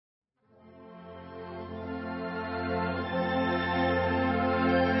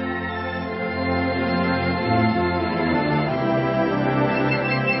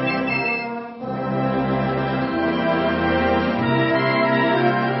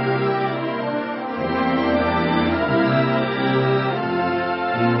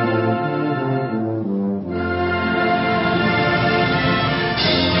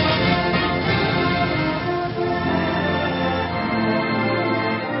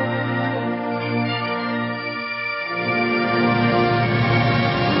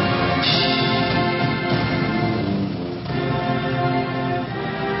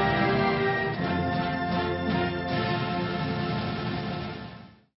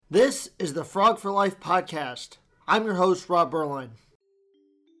This is the Frog for Life podcast. I'm your host, Rob Berline.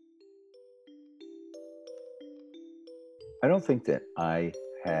 I don't think that I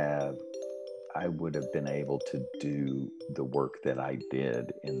would have been able to do the work that I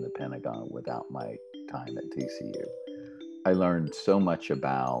did in the Pentagon without my time at TCU. I learned so much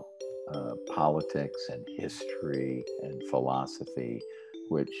about politics and history and philosophy,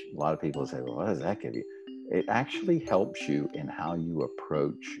 which a lot of people say, well, what does that give you? It actually helps you in how you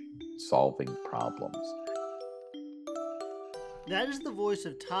approach solving problems. That is the voice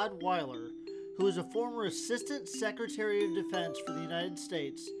of Todd Weiler, who is a former Assistant Secretary of Defense for the United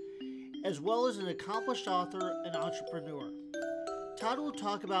States, as well as an accomplished author and entrepreneur. Todd will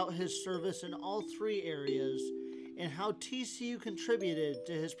talk about his service in all three areas and how TCU contributed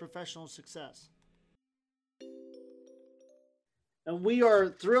to his professional success. And we are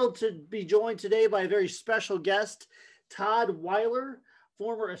thrilled to be joined today by a very special guest, Todd Weiler,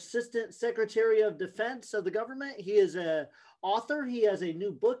 former Assistant Secretary of Defense of the government. He is an author. He has a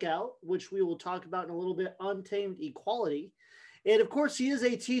new book out, which we will talk about in a little bit, Untamed Equality. And of course, he is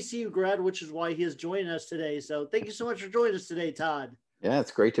a TCU grad, which is why he is joining us today. So thank you so much for joining us today, Todd. Yeah,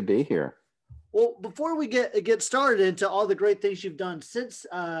 it's great to be here. Well, before we get started into all the great things you've done since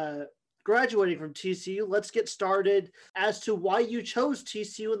graduating from TCU, let's get started as to why you chose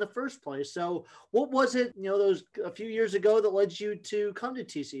TCU in the first place. So what was it, those a few years ago that led you to come to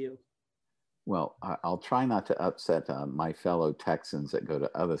TCU? Well, I'll try not to upset my fellow Texans that go to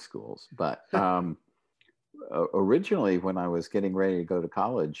other schools, but originally when I was getting ready to go to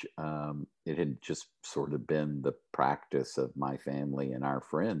college, it had just sort of been the practice of my family and our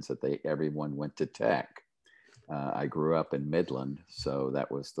friends that everyone went to Tech. I grew up in Midland, so that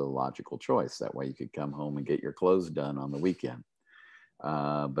was the logical choice. That way you could come home and get your clothes done on the weekend.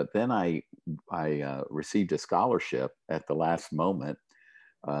 But then I received a scholarship at the last moment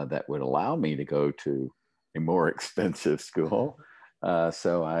that would allow me to go to a more expensive school.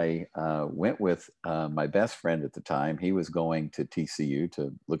 So I went with my best friend at the time. He was going to TCU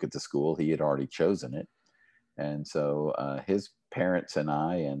to look at the school. He had already chosen it. And so his parents and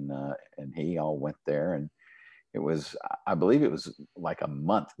I and he all went there, and I believe it was like a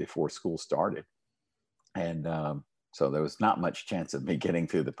month before school started. And so there was not much chance of me getting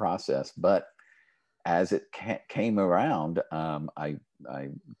through the process. But as it came around, I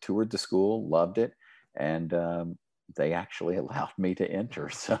toured the school, loved it, and they actually allowed me to enter.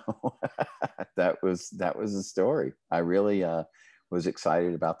 So that was the story. I really was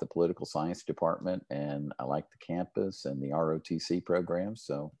excited about the political science department, and I liked the campus and the ROTC program.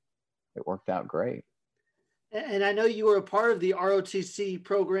 So it worked out great. And I know you were a part of the ROTC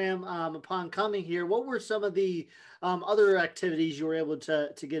program upon coming here. What were some of the other activities you were able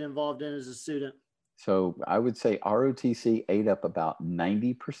to get involved in as a student? So I would say ROTC ate up about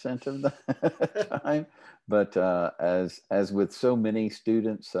 90% of the time. But as with so many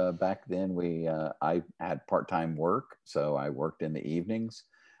students back then, I had part-time work. So I worked in the evenings.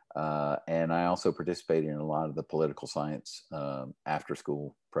 And I also participated in a lot of the political science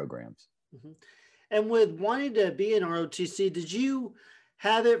after-school programs. Mm-hmm. And with wanting to be in ROTC, did you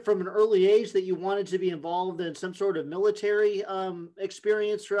have it from an early age that you wanted to be involved in some sort of military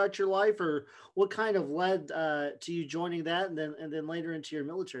experience throughout your life, or what kind of led to you joining that and then later into your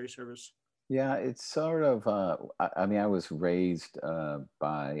military service? Yeah, it's sort of, I was raised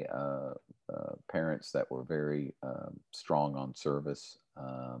by parents that were very strong on service,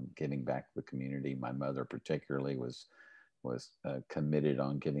 giving back to the community. My mother particularly was committed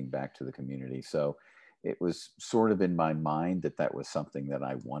on giving back to the community. So it was sort of in my mind that was something that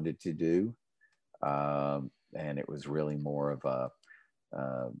I wanted to do. And it was really more of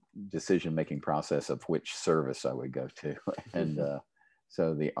a decision-making process of which service I would go to. And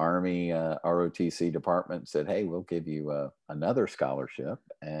so the Army ROTC department said, hey, we'll give you another scholarship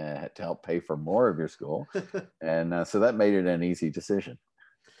to help pay for more of your school. And so that made it an easy decision.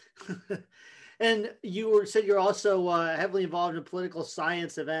 And you said you're also heavily involved in political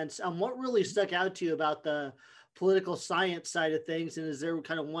science events. What really stuck out to you about the political science side of things? And is there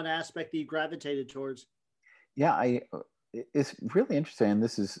kind of one aspect that you gravitated towards? Yeah, it's really interesting. And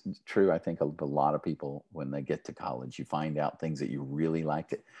this is true, I think, of a lot of people when they get to college. You find out things that you really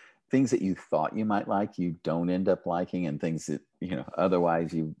liked, things that you thought you might like, you don't end up liking, and things that,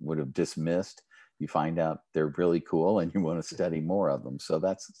 otherwise you would have dismissed. You find out they're really cool and you want to study more of them. So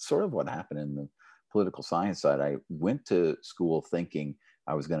that's sort of what happened in the political science side. I went to school thinking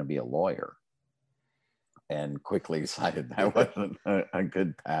I was going to be a lawyer and quickly decided that wasn't a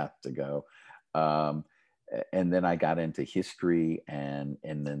good path to go. And then I got into history and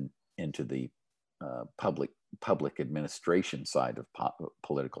then into the public public administration side of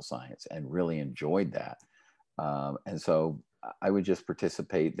political science and really enjoyed that. And so I would just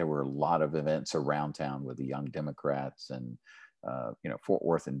participate. There were a lot of events around town with the Young Democrats, and Fort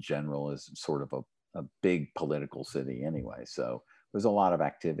Worth in general is sort of a big political city anyway. So there's a lot of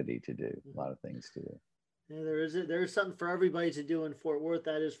activity to do, a lot of things to do. Yeah, there's something for everybody to do in Fort Worth,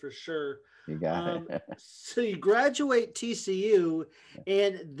 that is for sure. You got it. So you graduate TCU,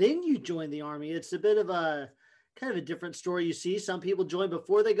 and then you join the Army. It's a bit of a kind of a different story. You see, some people join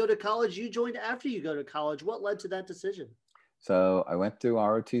before they go to college. You joined after you go to college. What led to that decision? So I went through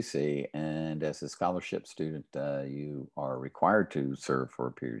ROTC, and as a scholarship student, you are required to serve for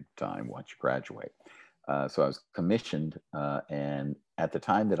a period of time once you graduate. So I was commissioned, and at the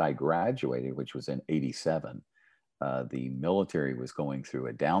time that I graduated, which was in '87, the military was going through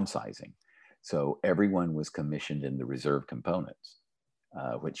a downsizing. So everyone was commissioned in the reserve components,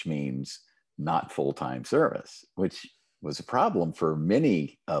 which means not full-time service, which was a problem for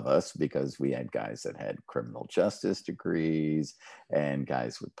many of us because we had guys that had criminal justice degrees and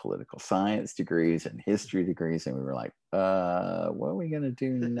guys with political science degrees and history degrees. And we were like, what are we going to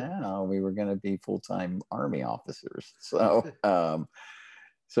do now? We were going to be full-time Army officers. So,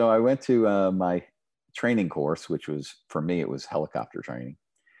 so I went to my training course, which was, for me, it was helicopter training.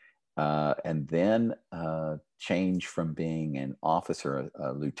 And then changed from being an officer,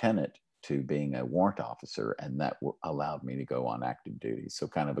 a lieutenant, to being a warrant officer, and that allowed me to go on active duty. So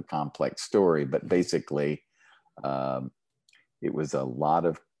kind of a complex story, but basically it was a lot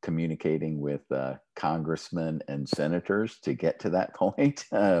of communicating with congressmen and senators to get to that point,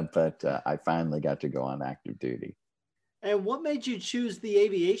 but I finally got to go on active duty. And what made you choose the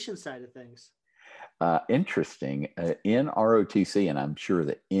aviation side of things? Interesting. In ROTC, and I'm sure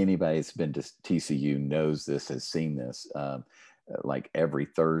that anybody that's been to TCU knows this, has seen this, like every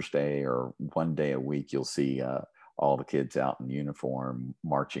Thursday or one day a week, you'll see all the kids out in uniform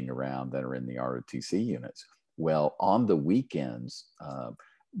marching around that are in the ROTC units. Well, on the weekends,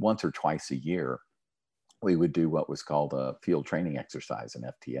 once or twice a year, we would do what was called a field training exercise, an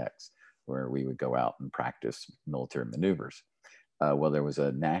FTX, where we would go out and practice military maneuvers. Well, there was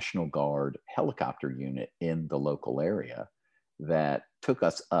a National Guard helicopter unit in the local area that took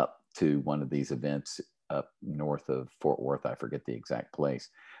us up to one of these events up north of Fort Worth. I forget the exact place,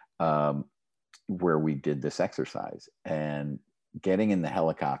 where we did this exercise. And getting in the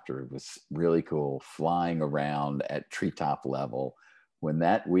helicopter was really cool, flying around at treetop level. When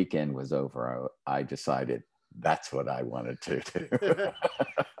that weekend was over, I decided that's what I wanted to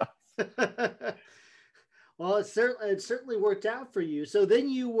do. Well, it certainly worked out for you. So then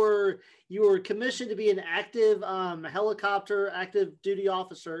you were commissioned to be an active helicopter active duty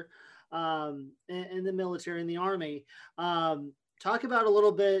officer in the military, in the Army. Talk about a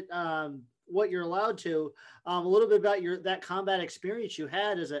little bit what you're allowed to, a little bit about that combat experience you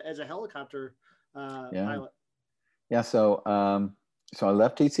had as a helicopter pilot. Yeah. So I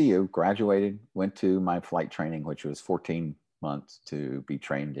left TCU, graduated, went to my flight training, which was 14 months to be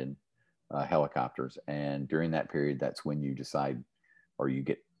trained in helicopters. And during that period, that's when you decide, or you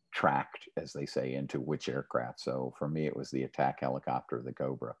get tracked, as they say, into which aircraft. So for me, it was the attack helicopter, the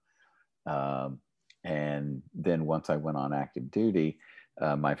Cobra. And then once I went on active duty,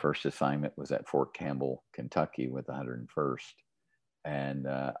 my first assignment was at Fort Campbell, Kentucky with 101st. And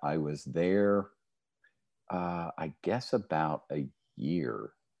I was there, I guess, about a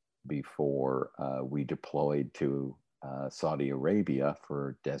year before we deployed to Saudi Arabia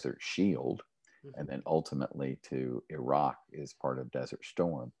for Desert Shield, and then ultimately to Iraq as part of Desert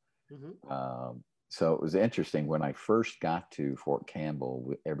Storm. So it was interesting. When I first got to Fort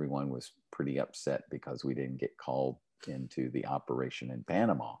Campbell, everyone was pretty upset because we didn't get called into the operation in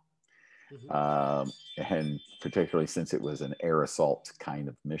Panama. And particularly since it was an air assault kind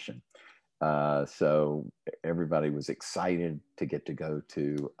of mission. So everybody was excited to get to go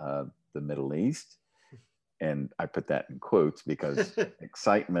to the Middle East. And I put that in quotes because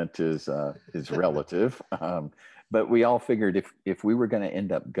excitement is relative. But we all figured if we were going to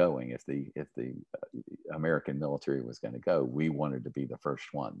end up going, if the American military was going to go, we wanted to be the first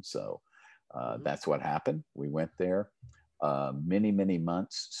one. So that's what happened. We went there. Many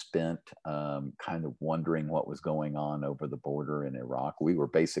months spent kind of wondering what was going on over the border in Iraq. We were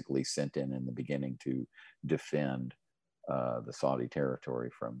basically sent in the beginning to defend the Saudi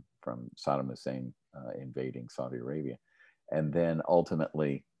territory from Saddam Hussein invading Saudi Arabia. And then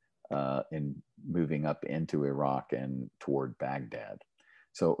ultimately in moving up into Iraq and toward Baghdad.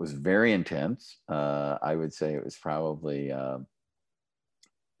 So it was very intense. I would say it was probably an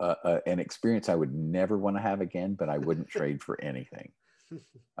experience I would never want to have again, but I wouldn't trade for anything.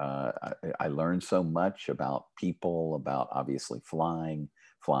 I learned so much about people, about obviously flying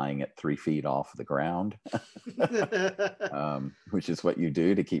at 3 feet off the ground, which is what you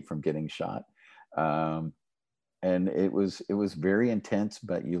do to keep from getting shot. And it was very intense,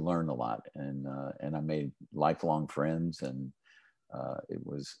 but you learn a lot, and I made lifelong friends, and it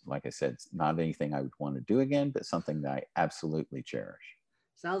was, like I said, not anything I would want to do again, but something that I absolutely cherish.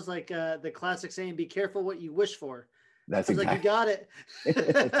 Sounds like the classic saying, "Be careful what you wish for." That's Sounds like you got it.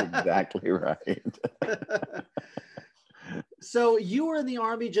 That's exactly right. So you were in the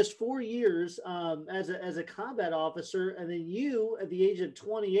Army just 4 years as a combat officer, and then you, at the age of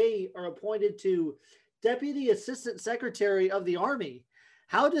 28, are appointed to Deputy Assistant Secretary of the Army.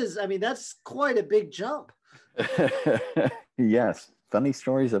 I mean, that's quite a big jump. Yes, funny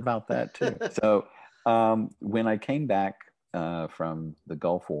stories about that too. So when I came back from the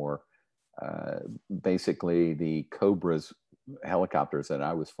Gulf War, basically the Cobras helicopters that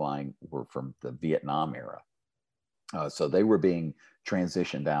I was flying were from the Vietnam era. So they were being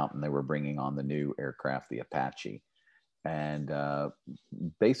transitioned out, and they were bringing on the new aircraft, the Apache. And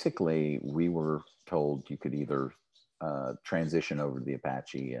basically we were told you could either transition over to the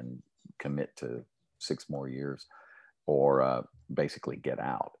Apache and commit to 6 more years, or basically get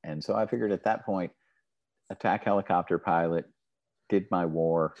out. And so I figured at that point, attack helicopter pilot, did my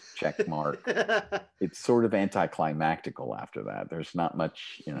war, check mark. It's sort of anticlimactical after that. There's not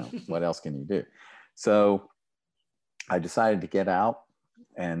much, what else can you do? So I decided to get out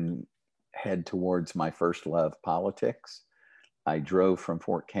and head towards my first love, politics. I drove from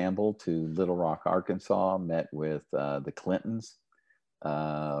Fort Campbell to Little Rock, Arkansas, met with the Clintons,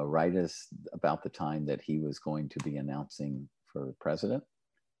 right as about the time that he was going to be announcing for president.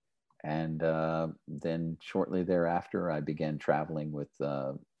 And then shortly thereafter, I began traveling with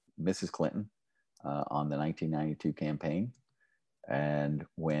Mrs. Clinton on the 1992 campaign. And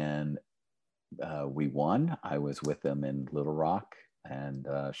when we won, I was with them in Little Rock. And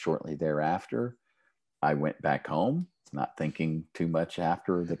shortly thereafter, I went back home, not thinking too much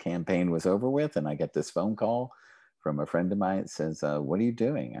after the campaign was over with. And I get this phone call from a friend of mine that says, "What are you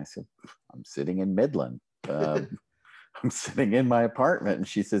doing?" I said, "I'm sitting in Midland. I'm sitting in my apartment." And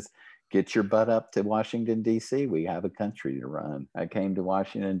she says, "Get your butt up to Washington, D.C. We have a country to run." I came to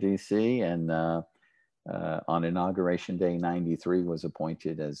Washington, D.C. and on Inauguration Day 93 was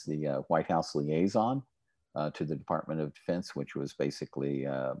appointed as the White House liaison to the Department of Defense, which was basically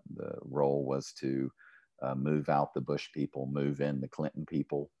the role was to move out the Bush people, move in the Clinton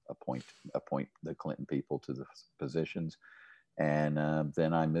people, appoint the Clinton people to the positions. And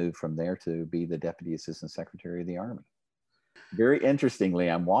then I moved from there to be the Deputy Assistant Secretary of the Army. Very interestingly,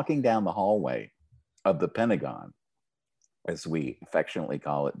 I'm walking down the hallway of the Pentagon, as we affectionately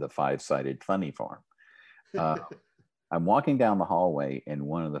call it, the five-sided funny farm. I'm walking down the hallway in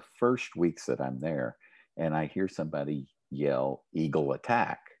one of the first weeks that I'm there, and I hear somebody yell, "Eagle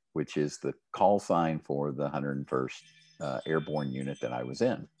Attack," which is the call sign for the 101st Airborne unit that I was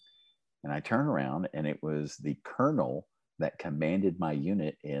in. And I turn around, and it was the colonel that commanded my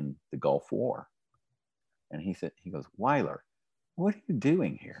unit in the Gulf War. And he goes, "Weiler, what are you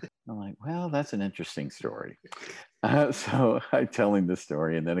doing here?" I'm like, "Well, that's an interesting story." So I tell him the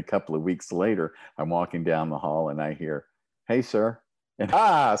story. And then a couple of weeks later, I'm walking down the hall and I hear, "Hey, sir." And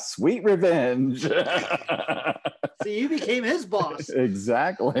sweet revenge. So you became his boss.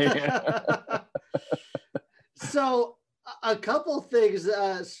 Exactly. So a couple things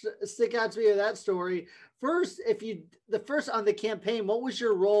stick out to me in that story. First, on the campaign, what was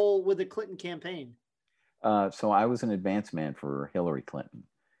your role with the Clinton campaign? So I was an advance man for Hillary Clinton.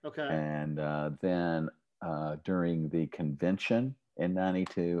 Okay. And then during the convention in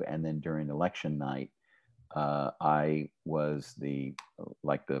 92, and then during election night, I was the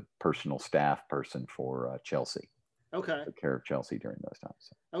personal staff person for Chelsea. Okay. Took care of Chelsea during those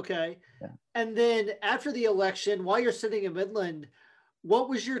times. Okay. Yeah. And then after the election, while you're sitting in Midland, what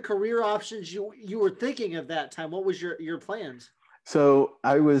was your career options you were thinking of that time? What was your plans? So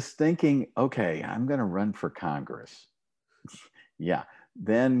I was thinking, okay, I'm going to run for Congress. Yeah.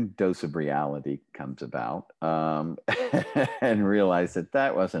 Then Dose of Reality comes about, and realized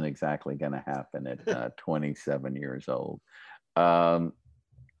that wasn't exactly going to happen at 27 years old.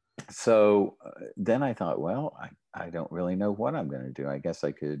 So then I thought, well, I don't really know what I'm going to do. I guess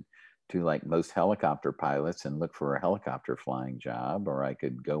I could do like most helicopter pilots and look for a helicopter flying job, or I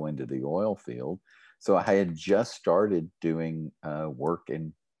could go into the oil field. So I had just started doing work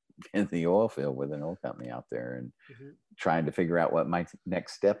in the oil field with an oil company out there, and trying to figure out what my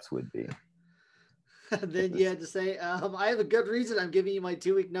next steps would be. Then you had to say, "I have a good reason I'm giving you my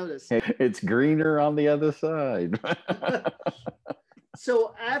 2-week notice." It's greener on the other side.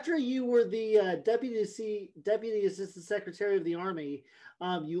 So after you were the Deputy Assistant Secretary of the Army,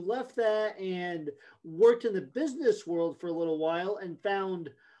 you left that and worked in the business world for a little while and found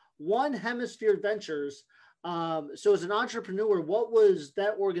One Hemisphere Ventures. So as an entrepreneur, what was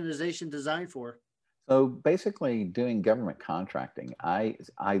that organization designed for? So basically, doing government contracting, I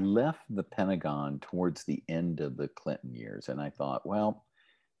left the Pentagon towards the end of the Clinton years, and I thought, well,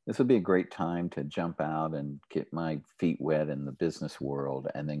 this would be a great time to jump out and get my feet wet in the business world,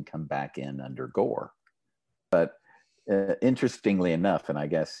 and then come back in under Gore. But interestingly enough, and I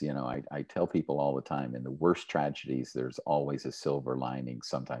guess I tell people all the time, in the worst tragedies, there's always a silver lining.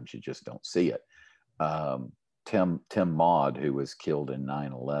 Sometimes you just don't see it. Um, Tim Maud, who was killed in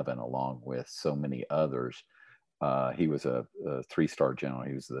 9/11, along with so many others. He was a three-star general.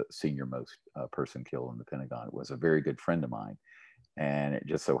 He was the senior most person killed in the Pentagon. It was a very good friend of mine. And it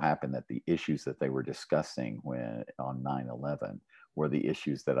just so happened that the issues that they were discussing when on 9/11 were the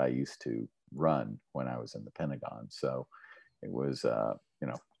issues that I used to run when I was in the Pentagon. So it was,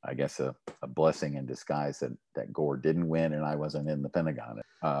 I guess a blessing in disguise that Gore didn't win and I wasn't in the Pentagon.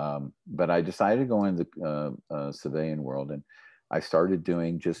 But I decided to go into the civilian world, and I started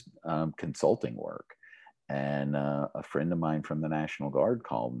doing just consulting work. And a friend of mine from the National Guard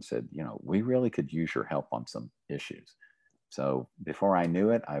called and said, we really could use your help on some issues. So before I knew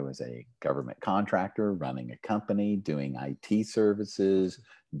it, I was a government contractor running a company, doing IT services,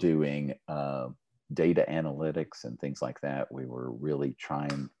 doing data analytics and things like that. We were really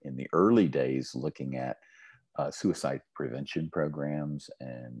trying in the early days, looking at suicide prevention programs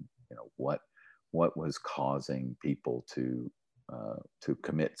and what was causing people to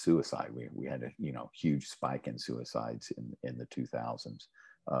commit suicide. We had a huge spike in suicides in the 2000s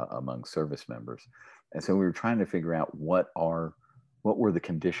among service members. And so we were trying to figure out what were the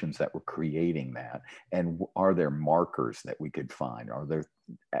conditions that were creating that, and are there markers that we could find? Are there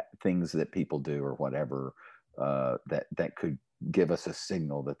things that people do or whatever that could give us a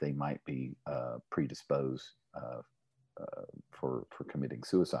signal that they might be predisposed for committing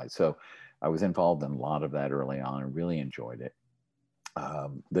suicide? So I was involved in a lot of that early on and really enjoyed it.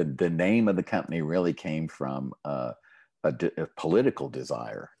 The name of the company really came from a political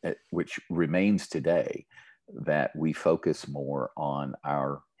desire, which remains today, that we focus more on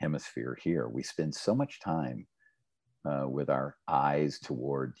our hemisphere here. We spend so much time with our eyes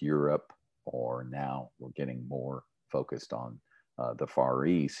toward Europe, or now we're getting more focused on the Far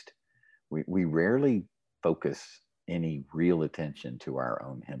East. We rarely focus any real attention to our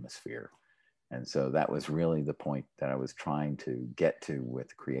own hemisphere. And so that was really the point that I was trying to get to with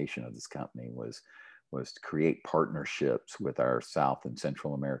the creation of this company, was to create partnerships with our South and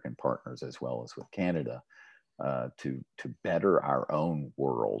Central American partners, as well as with Canada, to better our own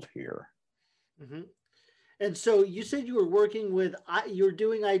world here. Mm-hmm. And so you said you were working with, you were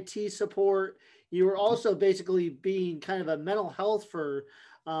doing IT support. You were also basically being kind of a mental health for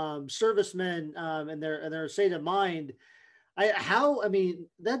servicemen and their state of mind.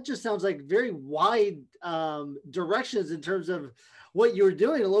 That just sounds like very wide directions in terms of what you were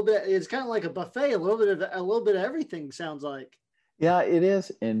doing. A little bit, it's kind of like a buffet, a little bit of everything, sounds like. Yeah, it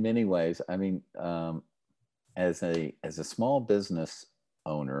is in many ways. I mean, as a small business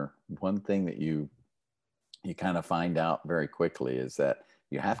owner, one thing that you kind of find out very quickly is that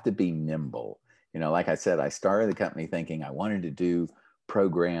you have to be nimble. Like I said, I started the company thinking I wanted to do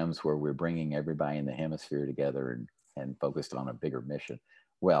programs where we're bringing everybody in the hemisphere together and focused on a bigger mission.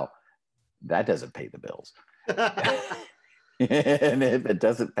 Well, that doesn't pay the bills. And if it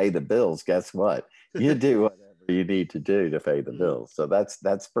doesn't pay the bills, guess what? You do whatever you need to do to pay the bills. So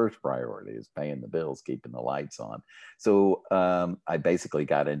that's first priority, is paying the bills, keeping the lights on. So I basically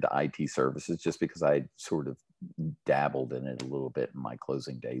got into IT services just because I sort of dabbled in it a little bit in my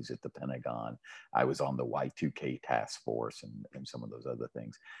closing days at the Pentagon. I was on the Y2K task force and some of those other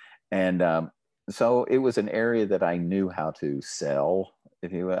things. And so it was an area that I knew how to sell.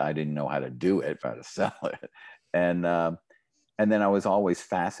 If you will. I didn't know how to do it, how to sell it. And then I was always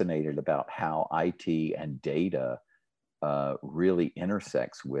fascinated about how IT and data really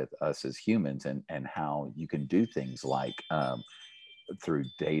intersects with us as humans, and how you can do things like through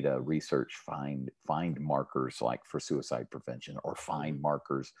data research, find markers like for suicide prevention, or find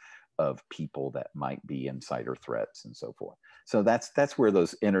markers of people that might be insider threats and so forth. So that's where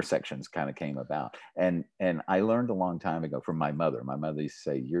those intersections kind of came about. And I learned a long time ago from my mother. My mother used to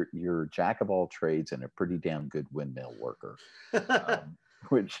say, you're a jack of all trades and a pretty damn good windmill worker.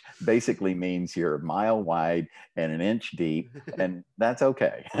 Which basically means you're a mile wide and an inch deep, and that's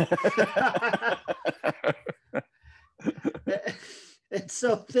okay.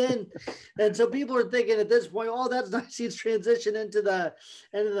 And so people are thinking at this point, oh, that's nice. He's transitioned into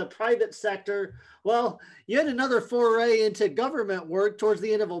the private sector. Well, you had another foray into government work towards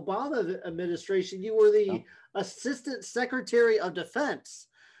the end of Obama administration. You were the Assistant Secretary of Defense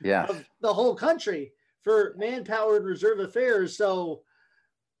of the whole country for Manpower and Reserve Affairs. So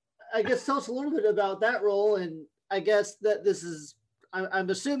I guess tell us a little bit about that role. And I guess that this is, I'm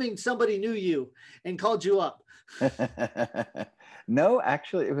assuming somebody knew you and called you up. No,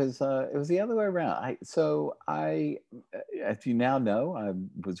 actually, it was the other way around. As you now know, I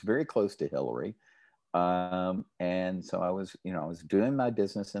was very close to Hillary, and so I was doing my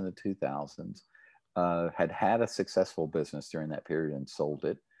business in the 2000s. Had a successful business during that period and sold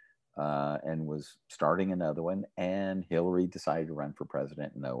it, and was starting another one. And Hillary decided to run for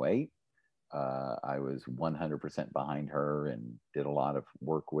president in 2008. I was 100% behind her and did a lot of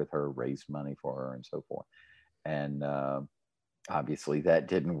work with her, raised money for her, and so forth. And obviously that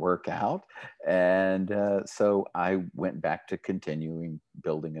didn't work out. And so I went back to continuing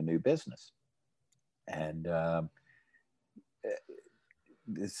building a new business. And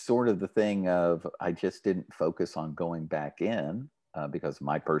it's sort of the thing of, I just didn't focus on going back in because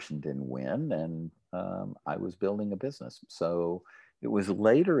my person didn't win, and I was building a business. So it was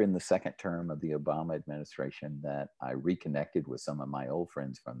later in the second term of the Obama administration that I reconnected with some of my old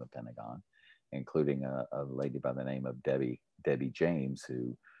friends from the Pentagon, including a lady by the name of Debbie James,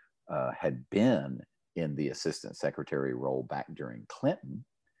 who had been in the assistant secretary role back during Clinton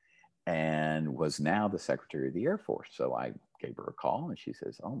and was now the Secretary of the Air Force. So I gave her a call and she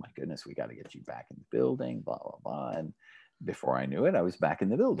says, "Oh my goodness, we got to get you back in the building, blah, blah, blah." And before I knew it, I was back in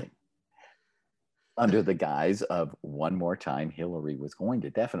the building under the guise of one more time, Hillary was going to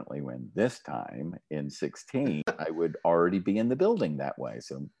definitely win this time in 2016. I would already be in the building that way.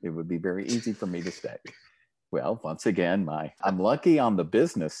 So it would be very easy for me to stay. Well, once again, I'm lucky on the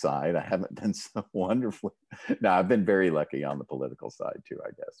business side. I haven't been so wonderfully. No, I've been very lucky on the political side too,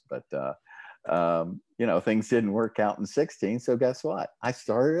 I guess. But, things didn't work out in 2016. So guess what? I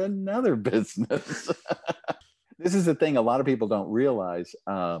started another business. This is the thing a lot of people don't realize,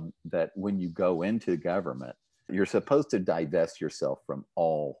 that when you go into government, you're supposed to divest yourself from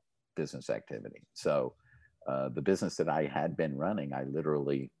all business activity. So the business that I had been running, I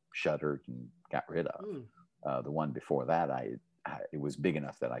literally shuttered and got rid of. The one before that, it was big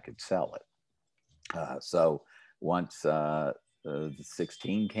enough that I could sell it. So once the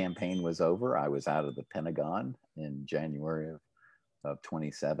 2016 campaign was over, I was out of the Pentagon in January of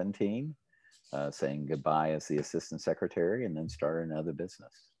 2017. Saying goodbye as the assistant secretary, and then started another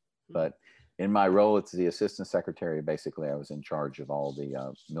business. But in my role as the assistant secretary, basically I was in charge of all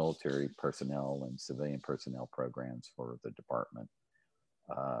the military personnel and civilian personnel programs for the department,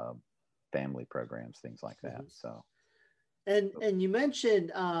 family programs, things like that. So, and you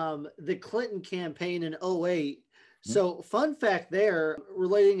mentioned the Clinton campaign in 2008. So fun fact there,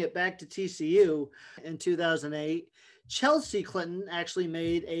 relating it back to TCU in 2008, Chelsea Clinton actually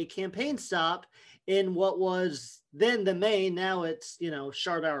made a campaign stop in what was then the Main. Now it's,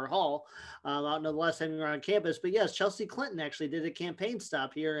 Sharbauer Hall. I don't know the last time you were on campus, but yes, Chelsea Clinton actually did a campaign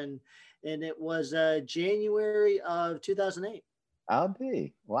stop here, and it was January of 2008. I'll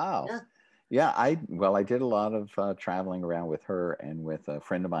be. Wow. Yeah. I did a lot of traveling around with her and with a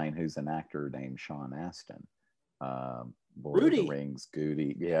friend of mine who's an actor named Sean Astin. Lord Rudy. of the Rings,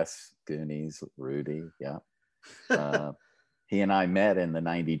 Goody. Yes. Goonies, Rudy. Yeah. He and I met in the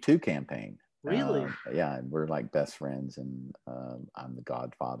 92 campaign. Really? Yeah, and we're like best friends, and I'm the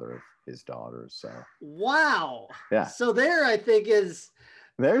godfather of his daughters. So wow. Yeah. So there, I think there's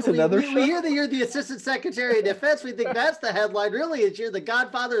another show. We hear that you're the Assistant Secretary of Defense. We think that's the headline. Really, is you're the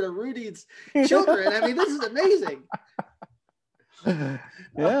godfather to Rudy's children. I mean, this is amazing.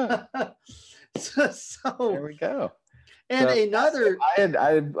 Yeah. So there we go. And so another,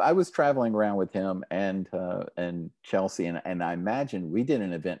 I was traveling around with him and Chelsea, and I imagine we did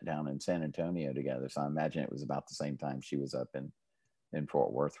an event down in San Antonio together. So I imagine it was about the same time she was up in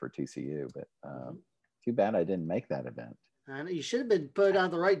Fort Worth for TCU. But too bad I didn't make that event. I know, you should have been put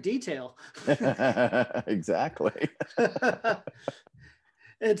on the right detail. Exactly.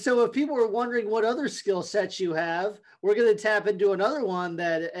 And so if people are wondering what other skill sets you have, we're going to tap into another one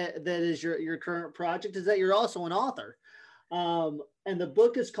that is your current project, is that you're also an author. And the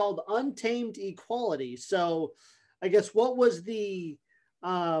book is called Untamed Equality. So I guess what was the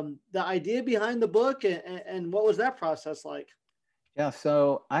idea behind the book, and what was that process like? Yeah,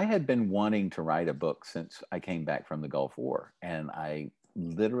 so I had been wanting to write a book since I came back from the Gulf War, and I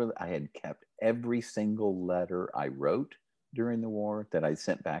had kept every single letter I wrote during the war that I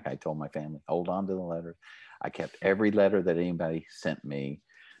sent back. I told my family, hold on to the letters. I kept every letter that anybody sent me.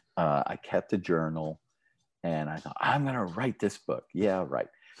 I kept a journal, and I thought, I'm going to write this book. Yeah, right.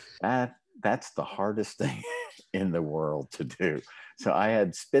 That's the hardest thing in the world to do. So I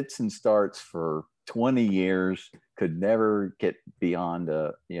had spits and starts for 20 years, could never get beyond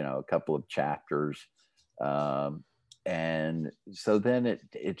a couple of chapters. And so then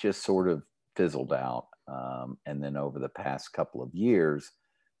it just sort of fizzled out. And then over the past couple of years,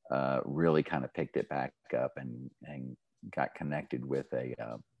 really kind of picked it back up and got connected with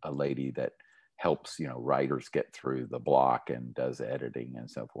a lady that helps writers get through the block and does editing and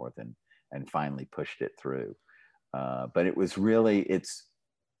so forth, and finally pushed it through. But it was really it's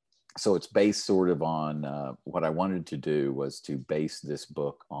based sort of on what I wanted to do was to base this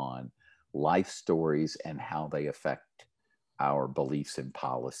book on life stories and how they affect our beliefs and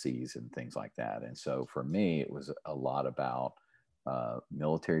policies and things like that. And so for me, it was a lot about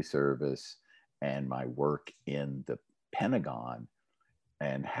military service and my work in the Pentagon,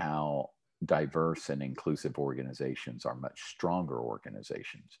 and how diverse and inclusive organizations are much stronger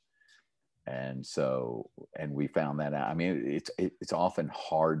organizations. And so, and we found that out. I mean, it's often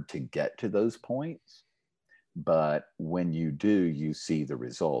hard to get to those points, but when you do, you see the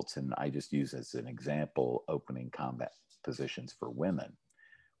results. And I just use as an example, opening combat positions for women.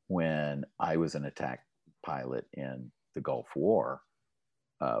 When I was an attack pilot in the Gulf War,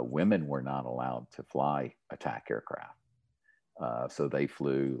 women were not allowed to fly attack aircraft. So they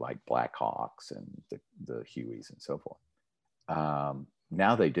flew like Black Hawks and the Hueys and so forth.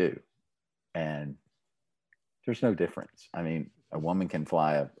 Now they do. And there's no difference. I mean, a woman can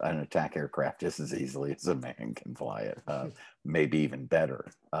fly an attack aircraft just as easily as a man can fly it, maybe even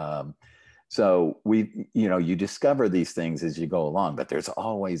better. So you discover these things as you go along, but there's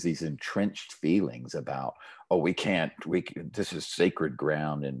always these entrenched feelings about, oh, this is sacred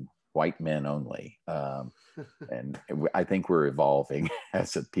ground and white men only. And I think we're evolving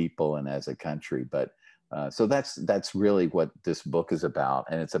as a people and as a country. But so that's really what this book is about.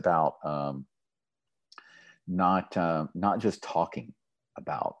 And it's about not just talking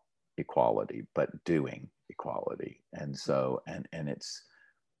about equality, but doing equality. And so, and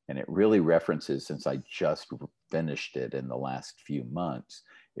it really references, since I just finished it in the last few months,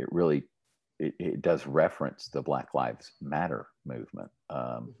 it does reference the Black Lives Matter movement,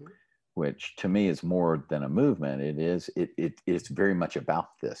 which to me is more than a movement. It's very much about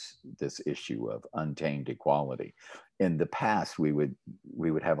this issue of untamed equality. In the past, we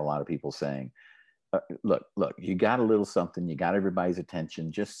would have a lot of people saying, look, you got a little something, you got everybody's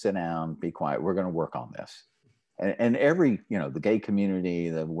attention, just sit down, be quiet, we're going to work on this. And every, the gay community,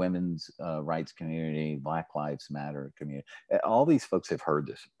 the women's rights community, Black Lives Matter community, all these folks have heard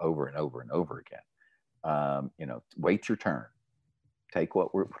this over and over and over again. Wait your turn, take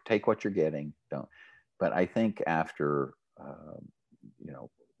what you're getting. Don't. But I think after,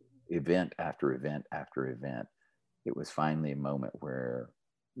 event after event after event, it was finally a moment where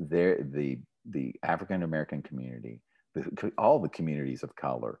the African American community, all the communities of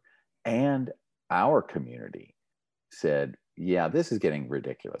color, and our community said, yeah, this is getting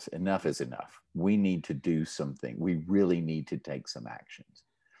ridiculous. Enough is enough. We need to do something. We really need to take some actions.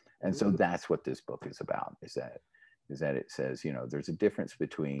 And so that's what this book is about, is that it says, there's a difference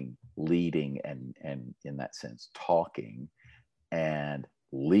between leading and in that sense, talking, and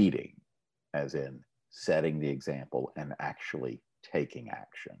leading, as in setting the example and actually taking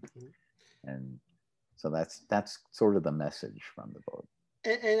action. And so that's sort of the message from the book.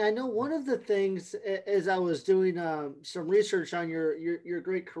 And I know one of the things, as I was doing some research on your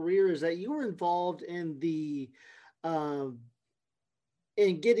great career, is that you were involved in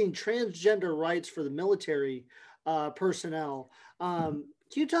in getting transgender rights for the military personnel. Can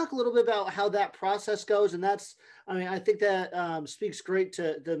you talk a little bit about how that process goes? And I think that speaks great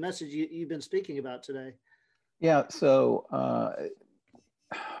to the message you've been speaking about today. Yeah. So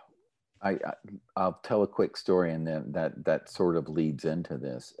I'll tell a quick story, and then that sort of leads into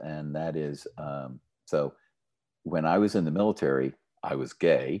this. And that is, so when I was in the military, I was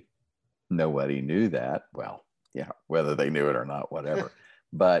gay. Nobody knew that. Well, whether they knew it or not, whatever.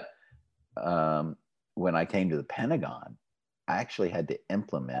 But when I came to the Pentagon, I actually had to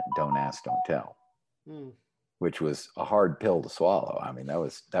implement Don't Ask, Don't Tell, which was a hard pill to swallow. I mean, that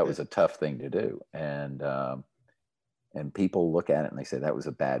was a tough thing to do. And people look at it and they say that was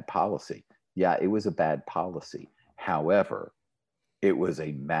a bad policy. Yeah, it was a bad policy. However, it was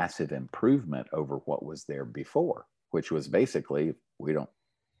a massive improvement over what was there before, which was basically,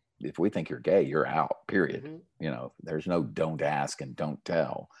 if we think you're gay, you're out, period. There's no don't ask and don't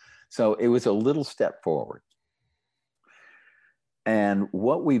tell. So it was a little step forward. And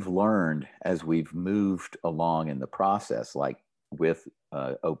what we've learned as we've moved along in the process, like with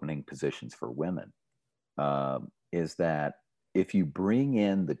opening positions for women, is that if you bring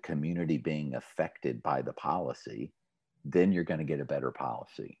in the community being affected by the policy, then you're going to get a better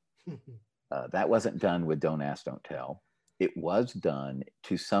policy. That wasn't done with Don't Ask, Don't Tell. It was done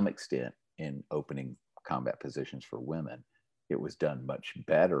to some extent in opening combat positions for women. It was done much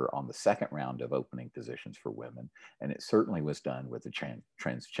better on the second round of opening positions for women. And it certainly was done with the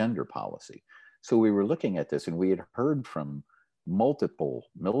transgender policy. So we were looking at this, and we had heard from multiple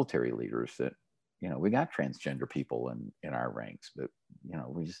military leaders that, we got transgender people in our ranks, but,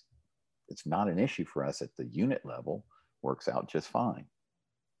 it's not an issue for us at the unit level, works out just fine.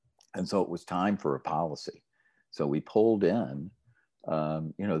 And so it was time for a policy. So we pulled in,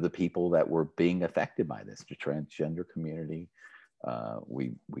 the people that were being affected by this, the transgender community.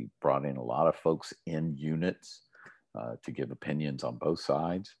 We brought in a lot of folks in units to give opinions on both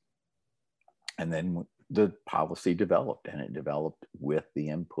sides. And then the policy developed, and it developed with the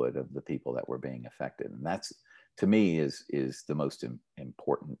input of the people that were being affected. And that's, to me, is the most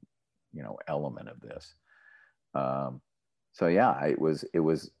important, element of this. So yeah, it was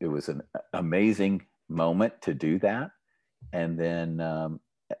an amazing moment to do that. And then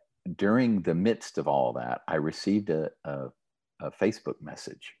during the midst of all that, I received a Facebook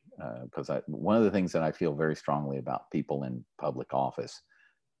message because one of the things that I feel very strongly about people in public office,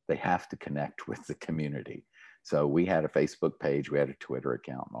 they have to connect with the community. So we had a Facebook page, we had a Twitter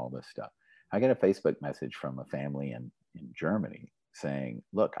account, and all this stuff. I got a Facebook message from a family in Germany saying,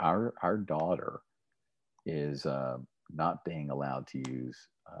 "Look, our daughter is not being allowed to use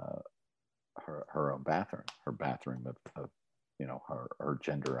her own bathroom, her bathroom of her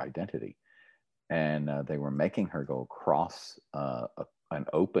gender identity." And they were making her go across an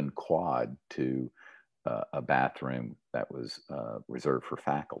open quad to a bathroom that was reserved for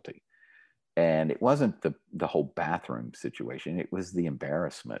faculty. And it wasn't the whole bathroom situation, it was the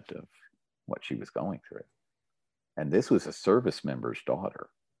embarrassment of what she was going through. And this was a service member's daughter.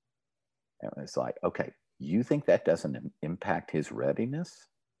 And it's like, okay, you think that doesn't impact his readiness?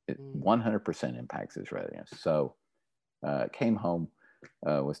 It 100% impacts his readiness. So came home,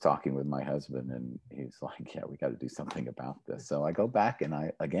 was talking with my husband, and he's like, yeah, we got to do something about this. So I go back and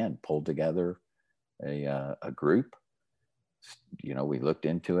I, again, pulled together a group. We looked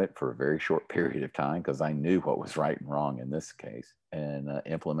into it for a very short period of time because I knew what was right and wrong in this case, and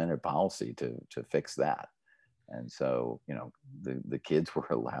implemented policy to fix that. And so, the kids were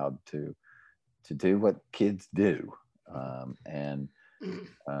allowed to do what kids do, and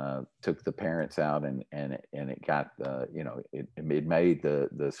took the parents out, and it got it made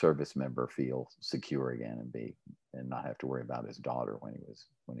the service member feel secure again, and not have to worry about his daughter when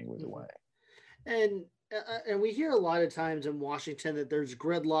he was away. And we hear a lot of times in Washington that there's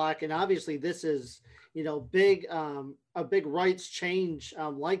gridlock, and obviously this is big a big rights change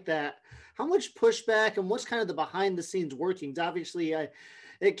like that. How much pushback, and what's kind of the behind the scenes workings? Obviously,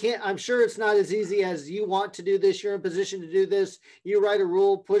 I'm sure it's not as easy as you want to do this. You're in position to do this. You write a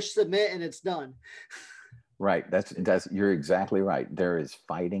rule, push submit, and it's done. Right. That's you're exactly right. There is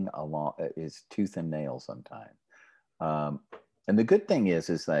fighting along, is tooth and nail sometimes. And the good thing is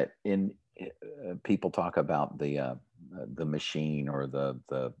that people talk about the machine, or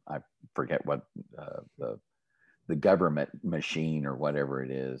the I forget what the government machine, or whatever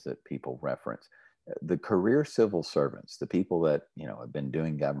it is that people reference. The career civil servants, the people that have been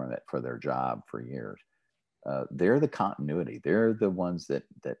doing government for their job for years, they're the continuity. They're the ones that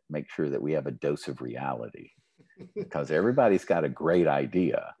make sure that we have a dose of reality, because everybody's got a great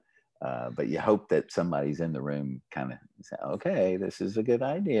idea, but you hope that somebody's in the room kind of say, okay, this is a good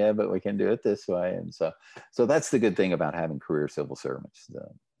idea, but we can do it this way. And so that's the good thing about having career civil servants,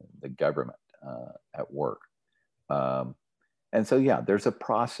 the government at work. And so, yeah, there's a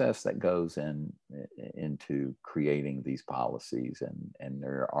process that goes into creating these policies, and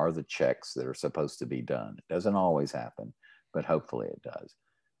there are the checks that are supposed to be done. It doesn't always happen, but hopefully it does.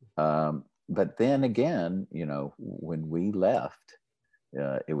 But then again, when we left,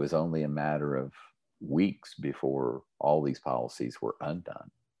 it was only a matter of weeks before all these policies were undone.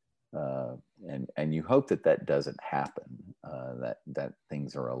 And you hope that doesn't happen, that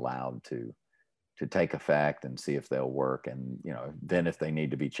things are allowed to take effect and see if they'll work. And, then if they need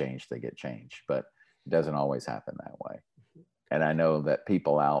to be changed, they get changed, but it doesn't always happen that way. And I know that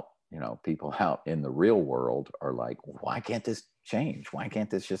people out in the real world are like, why can't this change? Why can't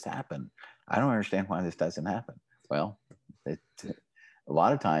this just happen? I don't understand why this doesn't happen. Well, a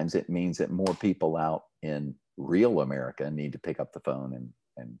lot of times it means that more people out in real America need to pick up the phone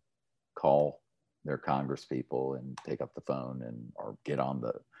and call their Congress people and pick up the phone and or get on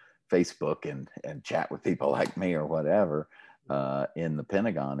the Facebook and chat with people like me or whatever in the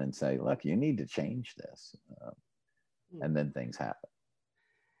Pentagon and say, look, you need to change this. And then things happen.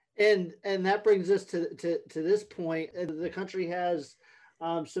 And that brings us to this point. The country has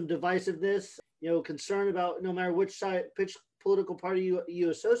some divisiveness, concern about no matter which political party you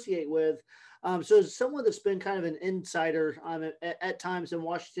associate with. So as someone that's been kind of an insider at times in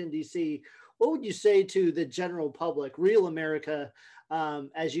Washington, D.C., what would you say to the general public, real America,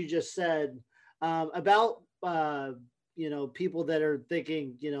 as you just said, about, people that are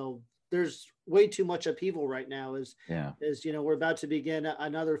thinking, there's way too much upheaval right now as we're about to begin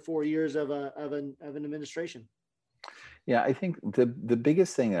another 4 years of an administration. Yeah, I think the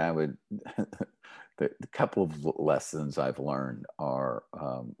biggest thing that I would, the couple of lessons I've learned are,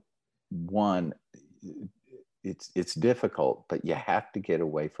 one, it's difficult, but you have to get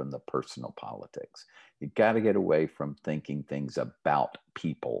away from the personal politics. You got to get away from thinking things about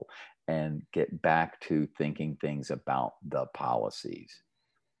people and get back to thinking things about the policies.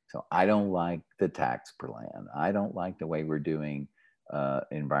 So I don't like the tax plan. I don't like the way we're doing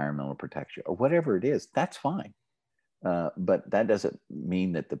environmental protection or whatever it is. That's fine. But that doesn't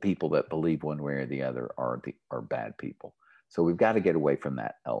mean that the people that believe one way or the other are bad people. So we've got to get away from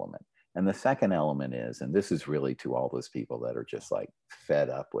that element. And the second element is, and this is really to all those people that are just like fed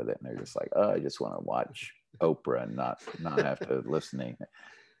up with it. And they're just like, oh, I just want to watch Oprah and not have to listen.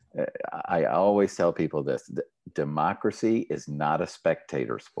 I always tell people this: democracy is not a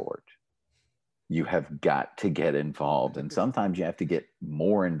spectator sport. You have got to get involved. And sometimes you have to get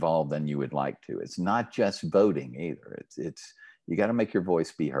more involved than you would like to. It's not just voting either. It's you got to make your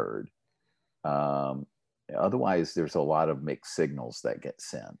voice be heard. Otherwise, there's a lot of mixed signals that get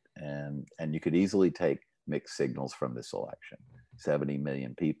sent. And you could easily take mixed signals from this election. 70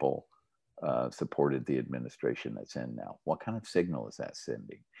 million people supported the administration that's in now. What kind of signal is that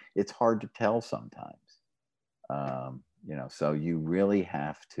sending? It's hard to tell sometimes. So you really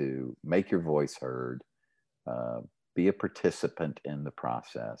have to make your voice heard, be a participant in the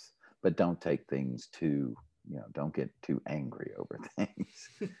process, but don't take things too, don't get too angry over things.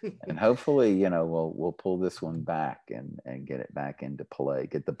 And hopefully, we'll pull this one back and get it back into play,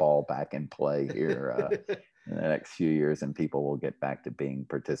 get the ball back in play here in the next few years, and people will get back to being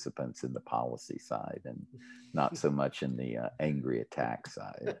participants in the policy side and not so much in the angry attack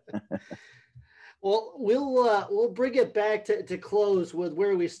side. Well, we'll bring it back to close with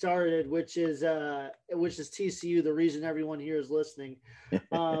where we started, which is TCU, the reason everyone here is listening.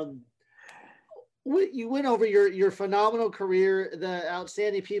 You went over your phenomenal career, the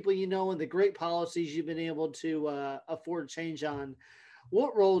outstanding people and the great policies you've been able to afford change on.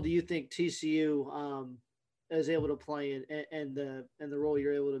 What role do you think TCU is able to play in the role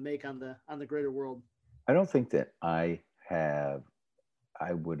you're able to make on the greater world? I don't think that I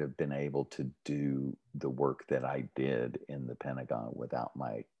would have been able to do the work that I did in the Pentagon without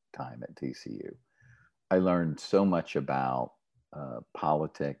my time at TCU. I learned so much about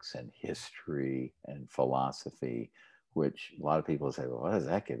politics and history and philosophy, which a lot of people say, well, what does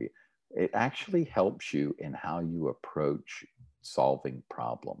that give you? It actually helps you in how you approach solving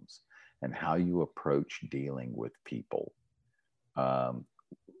problems and how you approach dealing with people.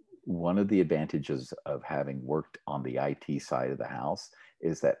 One of the advantages of having worked on the IT side of the house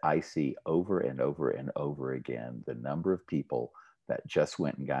is that I see over and over and over again the number of people that just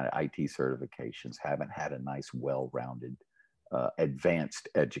went and got IT certifications, haven't had a nice, well-rounded, advanced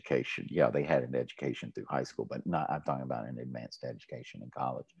education. Yeah, they had an education through high school, but I'm talking about an advanced education in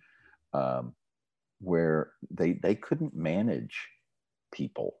college, where they couldn't manage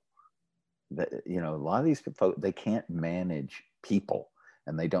people. A lot of these folks, they can't manage people,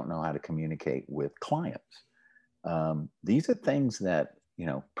 and they don't know how to communicate with clients. These are things that,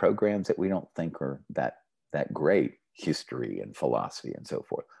 programs that we don't think are that great, history and philosophy and so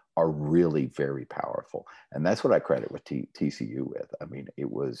forth, are really very powerful. And that's what I credit with TCU with. I mean, it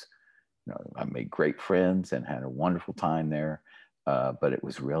was, I made great friends and had a wonderful time there, but it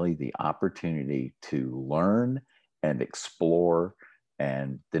was really the opportunity to learn and explore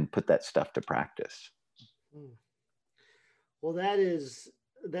and then put that stuff to practice. Well,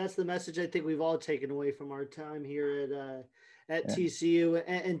 that's the message I think we've all taken away from our time here at TCU.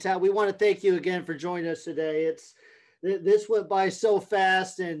 And Todd, we want to thank you again for joining us today. This went by so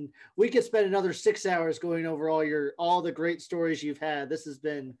fast, and we could spend another 6 hours going over all the great stories you've had. This has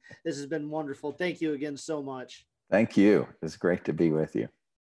been wonderful. Thank you again so much. Thank you. It's great to be with you.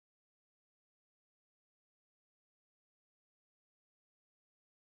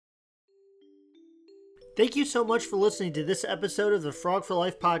 Thank you so much for listening to this episode of the Frog for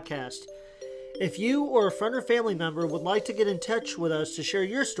Life podcast. If you or a friend or family member would like to get in touch with us to share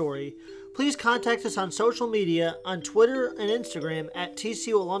your story, please contact us on social media on Twitter and Instagram at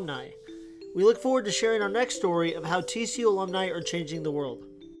TCU Alumni. We look forward to sharing our next story of how TCU alumni are changing the world.